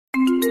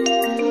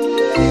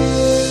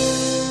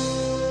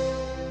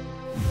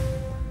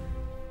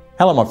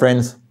Hello my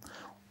friends,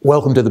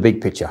 welcome to The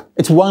Big Picture.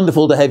 It's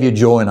wonderful to have you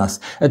join us.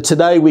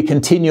 Today we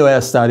continue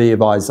our study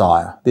of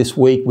Isaiah. This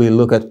week we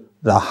look at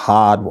the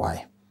hard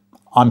way.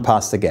 I'm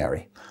Pastor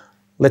Gary.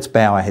 Let's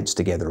bow our heads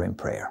together in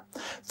prayer.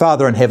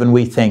 Father in heaven,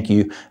 we thank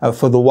you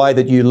for the way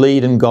that you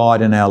lead and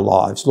guide in our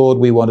lives. Lord,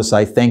 we want to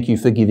say thank you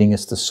for giving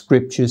us the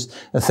scriptures.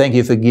 Thank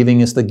you for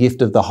giving us the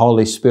gift of the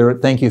Holy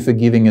Spirit. Thank you for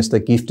giving us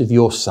the gift of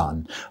your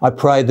Son. I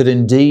pray that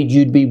indeed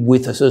you'd be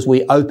with us as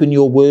we open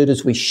your word,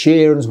 as we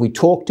share, as we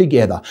talk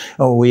together.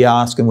 And we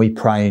ask and we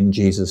pray in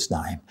Jesus'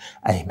 name.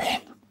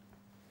 Amen.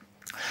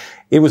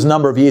 It was a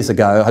number of years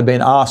ago, I'd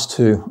been asked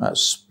to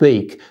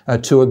speak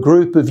to a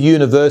group of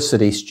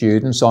university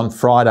students on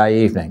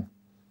Friday evening.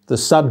 The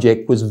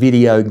subject was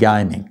video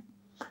gaming.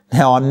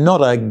 Now, I'm not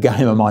a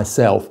gamer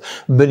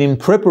myself, but in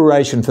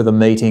preparation for the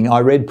meeting, I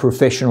read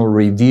professional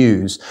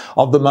reviews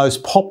of the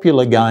most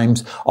popular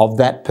games of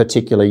that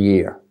particular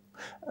year.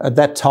 At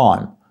that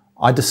time,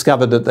 I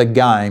discovered that the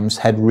games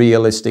had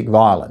realistic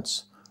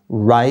violence,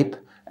 rape,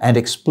 and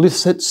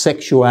explicit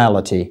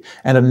sexuality,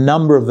 and a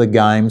number of the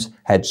games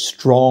had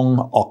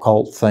strong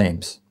occult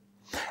themes.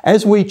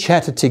 As we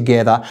chatted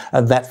together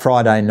that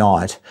Friday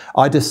night,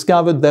 I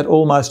discovered that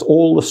almost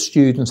all the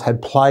students had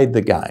played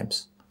the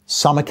games,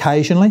 some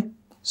occasionally,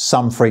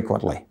 some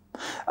frequently.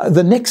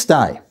 The next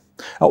day,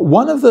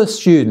 one of the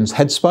students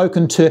had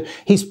spoken to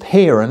his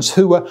parents,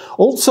 who were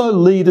also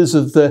leaders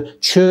of the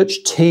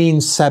church teen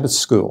Sabbath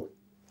school.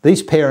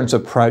 These parents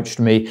approached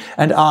me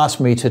and asked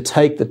me to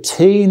take the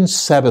teen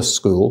Sabbath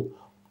school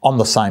on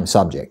the same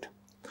subject.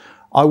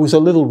 I was a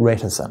little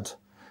reticent,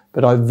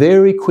 but I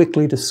very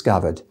quickly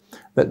discovered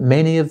that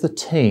many of the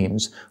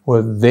teens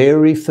were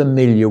very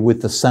familiar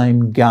with the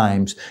same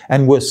games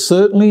and were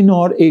certainly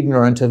not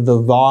ignorant of the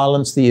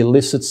violence, the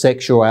illicit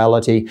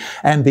sexuality,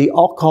 and the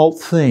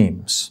occult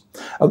themes.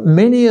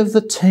 Many of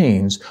the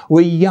teens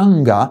were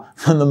younger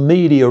than the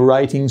media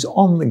ratings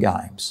on the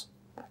games.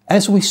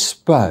 As we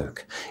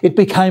spoke, it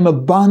became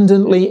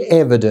abundantly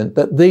evident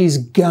that these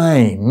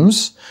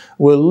games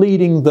were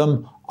leading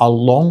them a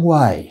long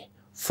way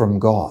from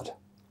God.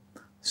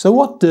 So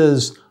what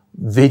does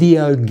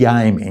video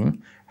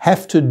gaming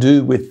have to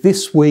do with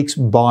this week's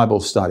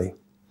Bible study?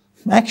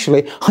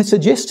 Actually, I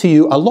suggest to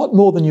you a lot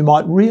more than you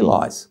might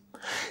realise.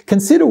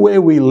 Consider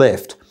where we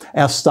left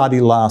our study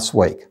last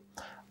week.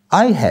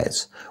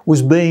 Ahaz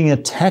was being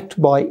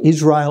attacked by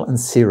Israel and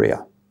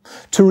Syria.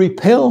 To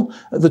repel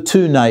the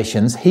two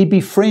nations, he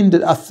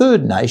befriended a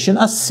third nation,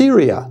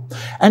 Assyria.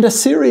 And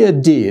Assyria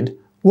did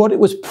what it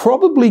was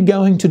probably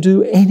going to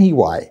do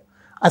anyway.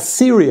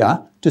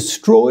 Assyria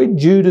destroyed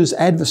Judah's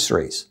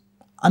adversaries.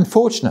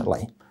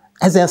 Unfortunately,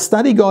 as our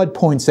study guide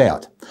points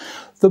out,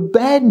 the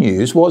bad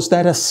news was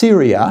that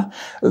Assyria,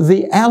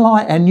 the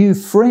ally and new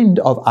friend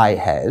of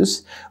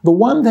Ahaz, the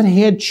one that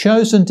he had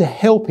chosen to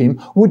help him,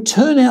 would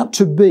turn out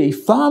to be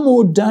far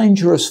more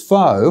dangerous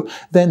foe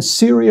than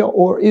Syria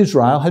or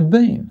Israel had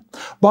been.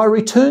 By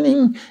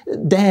returning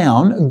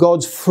down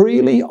God's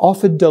freely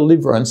offered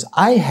deliverance,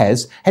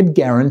 Ahaz had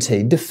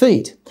guaranteed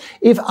defeat.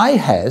 If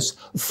Ahaz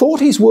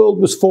thought his world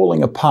was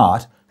falling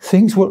apart,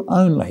 things were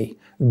only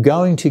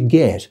going to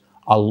get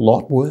a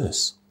lot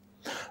worse.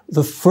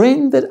 The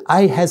friend that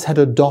Ahaz had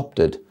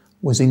adopted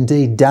was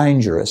indeed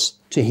dangerous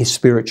to his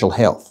spiritual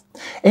health.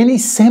 Any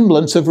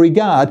semblance of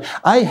regard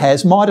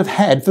Ahaz might have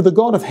had for the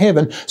God of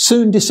heaven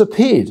soon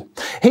disappeared.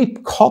 He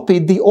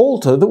copied the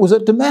altar that was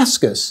at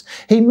Damascus.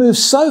 He moved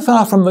so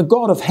far from the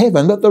God of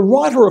heaven that the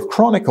writer of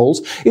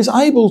Chronicles is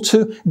able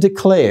to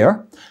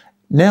declare,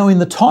 "Now in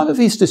the time of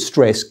his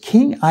distress,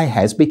 King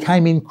Ahaz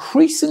became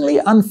increasingly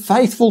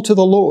unfaithful to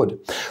the Lord,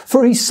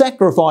 for he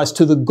sacrificed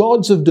to the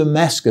gods of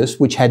Damascus,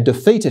 which had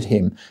defeated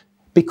him,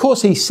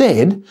 because he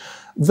said,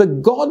 'The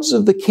gods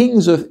of the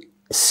kings of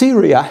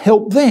Syria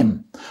help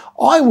them.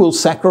 I will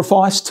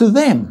sacrifice to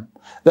them,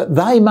 that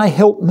they may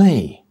help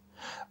me.'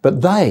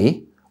 But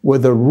they were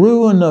the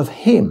ruin of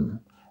him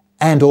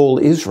and all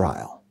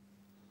Israel."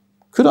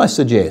 Could I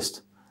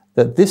suggest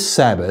that this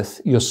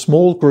Sabbath your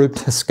small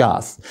group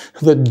discuss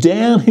the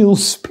downhill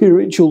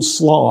spiritual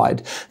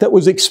slide that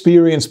was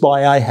experienced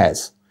by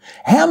Ahaz?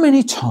 How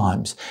many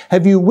times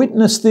have you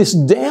witnessed this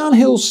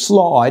downhill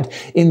slide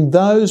in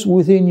those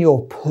within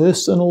your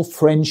personal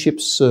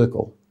friendship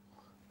circle?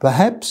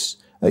 Perhaps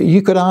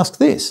you could ask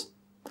this.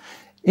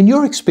 In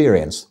your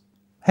experience,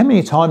 how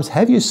many times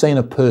have you seen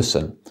a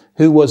person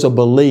who was a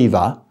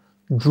believer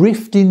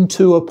drift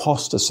into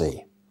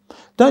apostasy?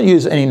 Don't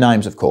use any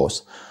names, of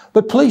course,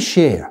 but please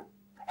share.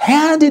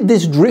 How did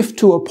this drift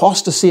to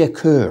apostasy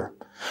occur?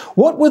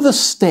 What were the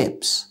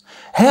steps?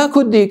 How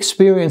could the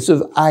experience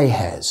of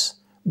Ahaz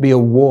be a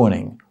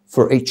warning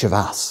for each of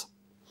us?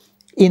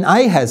 In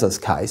Ahaz's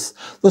case,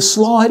 the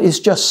slide is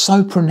just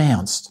so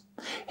pronounced.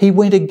 He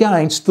went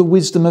against the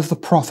wisdom of the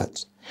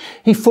prophets.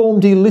 He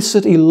formed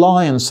illicit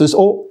alliances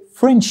or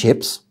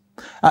friendships.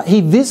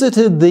 He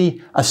visited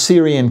the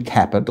Assyrian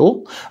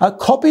capital,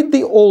 copied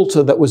the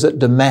altar that was at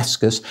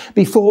Damascus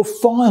before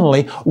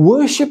finally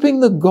worshipping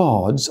the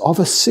gods of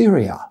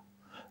Assyria.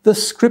 The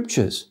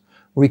Scriptures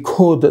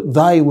record that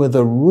they were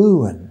the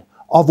ruin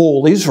of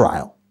all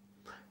Israel.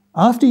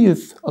 After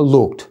you've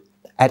looked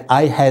at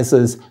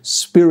Ahaz's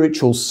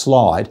spiritual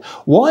slide,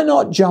 why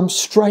not jump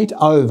straight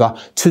over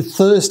to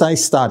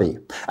Thursday's study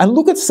and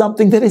look at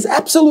something that is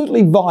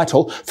absolutely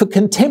vital for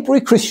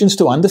contemporary Christians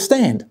to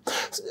understand.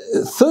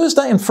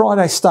 Thursday and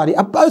Friday's study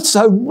are both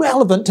so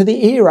relevant to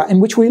the era in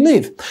which we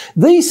live.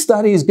 These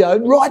studies go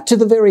right to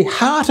the very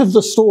heart of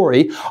the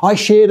story I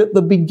shared at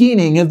the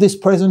beginning of this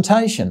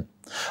presentation.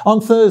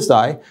 On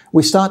Thursday,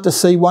 we start to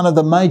see one of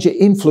the major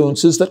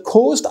influences that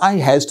caused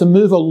Ahaz to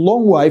move a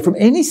long way from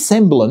any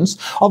semblance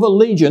of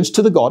allegiance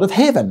to the God of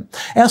heaven.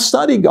 Our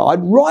study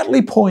guide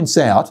rightly points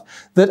out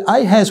that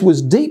Ahaz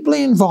was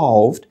deeply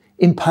involved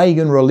in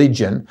pagan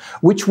religion,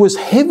 which was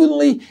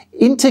heavily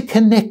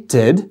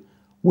interconnected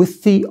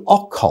with the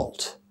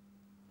occult.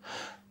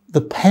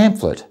 The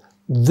pamphlet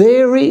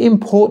very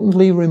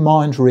importantly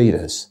reminds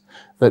readers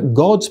that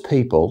God's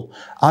people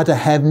are to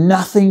have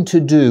nothing to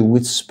do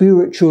with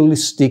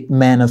spiritualistic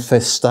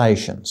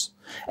manifestations.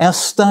 Our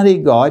study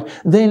guide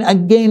then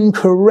again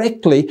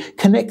correctly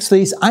connects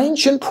these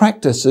ancient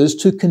practices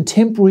to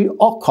contemporary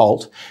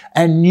occult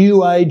and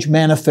New Age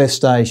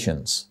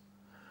manifestations.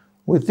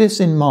 With this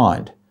in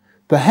mind,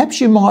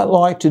 perhaps you might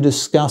like to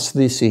discuss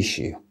this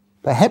issue.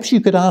 Perhaps you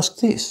could ask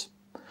this: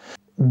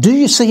 do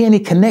you see any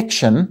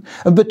connection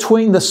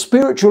between the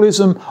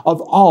spiritualism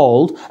of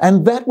old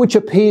and that which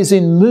appears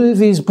in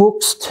movies,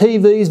 books,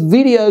 TVs,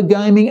 video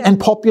gaming and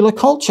popular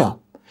culture?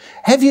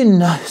 Have you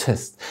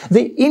noticed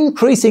the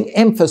increasing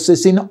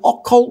emphasis in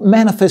occult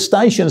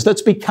manifestations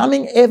that's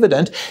becoming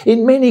evident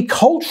in many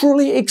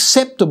culturally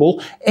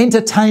acceptable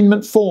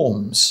entertainment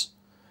forms?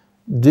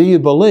 Do you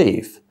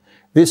believe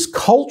this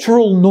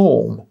cultural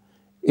norm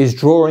is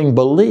drawing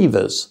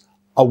believers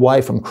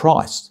away from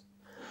Christ?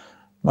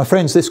 My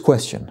friends, this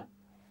question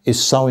is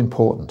so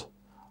important.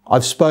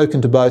 I've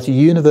spoken to both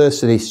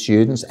university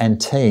students and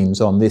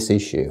teens on this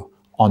issue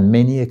on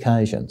many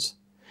occasions.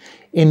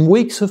 In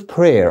weeks of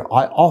prayer,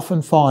 I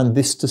often find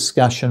this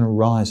discussion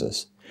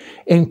arises.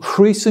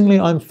 Increasingly,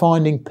 I'm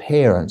finding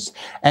parents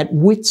at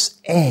wits'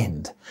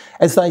 end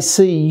as they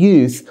see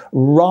youth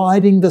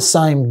riding the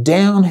same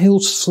downhill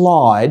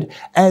slide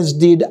as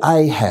did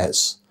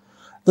Ahaz.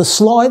 The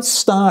slide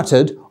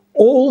started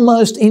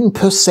almost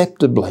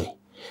imperceptibly.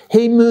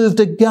 He moved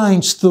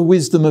against the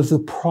wisdom of the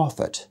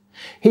prophet.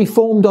 He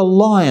formed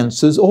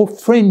alliances or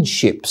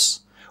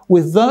friendships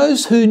with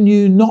those who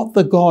knew not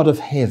the God of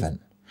heaven.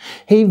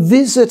 He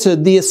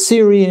visited the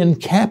Assyrian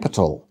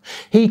capital.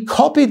 He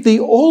copied the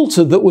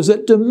altar that was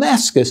at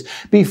Damascus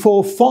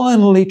before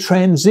finally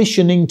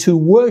transitioning to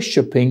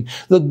worshipping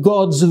the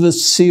gods of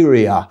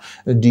Assyria.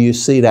 Do you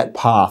see that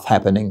path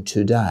happening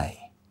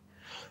today?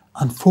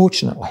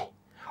 Unfortunately,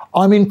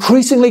 I'm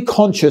increasingly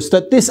conscious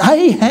that this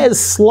Ahaz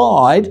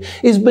slide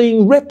is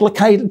being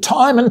replicated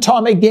time and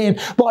time again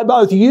by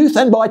both youth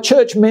and by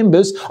church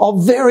members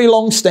of very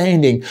long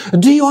standing.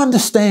 Do you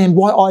understand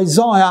why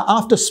Isaiah,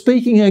 after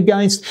speaking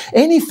against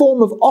any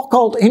form of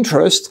occult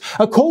interest,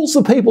 calls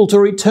the people to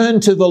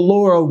return to the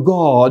law of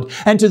God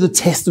and to the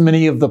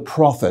testimony of the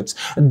prophets?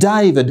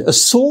 David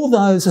saw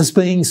those as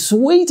being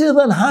sweeter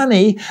than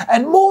honey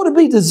and more to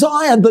be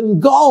desired than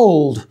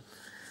gold.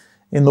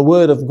 In the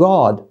Word of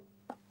God,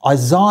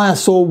 Isaiah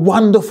saw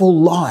wonderful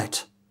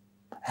light.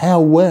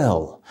 How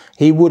well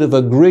he would have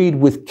agreed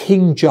with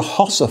King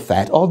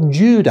Jehoshaphat of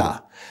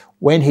Judah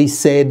when he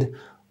said,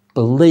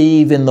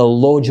 "Believe in the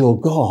Lord your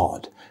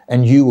God,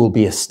 and you will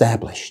be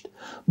established.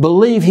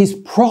 Believe his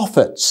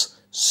prophets,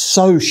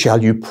 so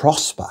shall you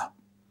prosper."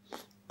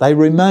 They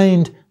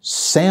remained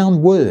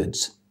sound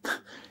words,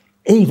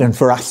 even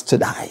for us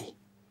today.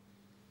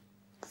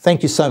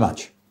 Thank you so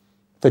much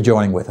for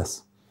joining with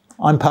us.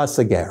 I'm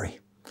Pastor Gary.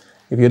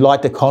 If you'd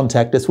like to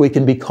contact us, we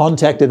can be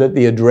contacted at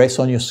the address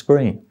on your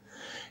screen.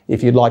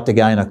 If you'd like to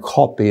gain a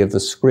copy of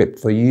the script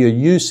for your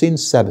use in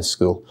Sabbath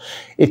school,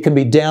 it can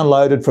be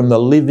downloaded from the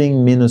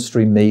Living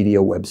Ministry Media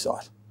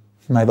website.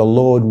 May the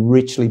Lord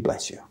richly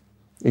bless you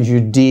as you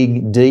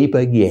dig deep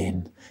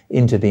again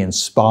into the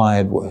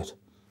inspired word.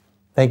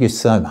 Thank you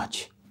so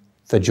much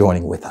for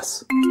joining with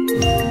us.